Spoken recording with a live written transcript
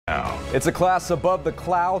It's a class above the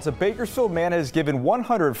clouds. A Bakersfield man has given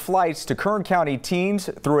 100 flights to Kern County teens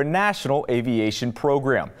through a national aviation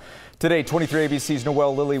program. Today, 23 ABC's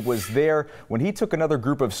Noelle Lilly was there when he took another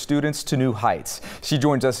group of students to new heights. She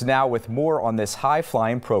joins us now with more on this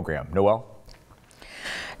high-flying program. Noelle?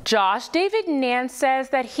 Josh, David Nance says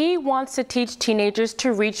that he wants to teach teenagers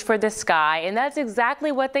to reach for the sky, and that's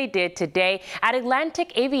exactly what they did today at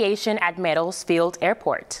Atlantic Aviation at Meadows Field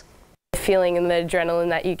Airport. Feeling and the adrenaline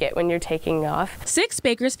that you get when you're taking off. 6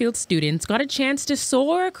 Bakersfield students got a chance to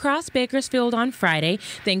soar across Bakersfield on Friday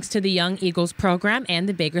thanks to the Young Eagles program and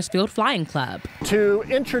the Bakersfield Flying Club. To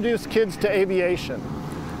introduce kids to aviation,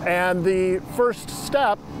 and the first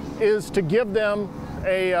step is to give them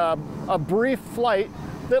a brief flight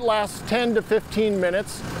that lasts 10 to 15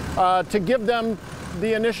 minutes to give them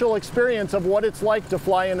the initial experience of what it's like to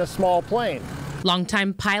fly in a small plane.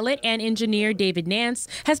 Longtime pilot and engineer David Nance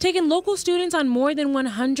has taken local students on more than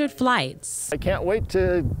 100 flights. I can't wait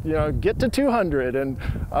to get to 200, and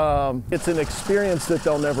it's an experience that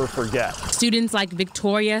they'll never forget. Students like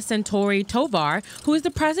Victoria Santori Tovar, who is the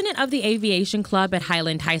president of the aviation club at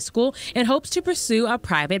Highland High School and hopes to pursue a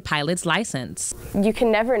private pilot's license. You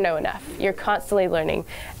can never know enough. You're constantly learning,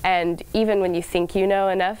 and even when you think you know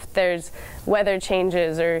enough, there's weather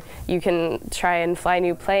changes, or you can try and fly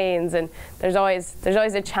new planes, and there's always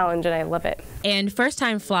a challenge, and I love it. And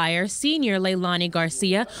first-time flyer senior Leilani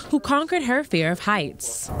Garcia, who conquered her fear of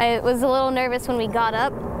heights. I was a little nervous when we got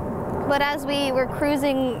up, but as we were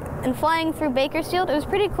cruising and flying through Bakersfield, it was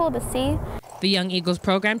pretty cool to see. The Young Eagles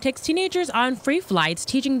program takes teenagers on free flights,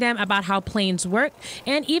 teaching them about how planes work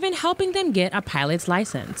and even helping them get a pilot's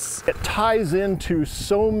license. It ties into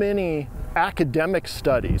so many academic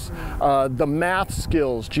studies, the math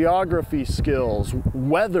skills, geography skills,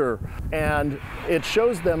 weather, and it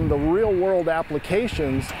shows them the real-world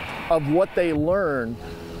applications of what they learn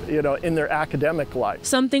in their academic life.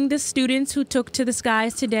 Something the students who took to the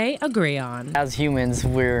skies today agree on. As humans,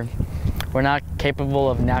 we're not capable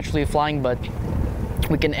of naturally flying, but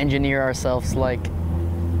we can engineer ourselves like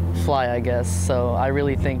fly, I guess. So I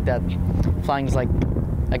really think that flying is like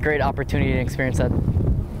a great opportunity and experience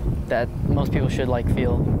that most people should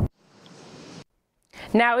feel.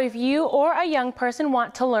 Now, if you or a young person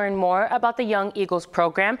want to learn more about the Young Eagles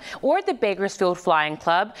program or the Bakersfield Flying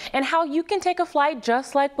Club and how you can take a flight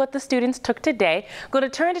just like what the students took today, go to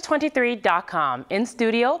turnto23.com. In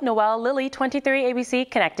studio, Noelle Lilly, 23 ABC,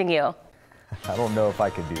 connecting you. I don't know if I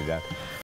could do that.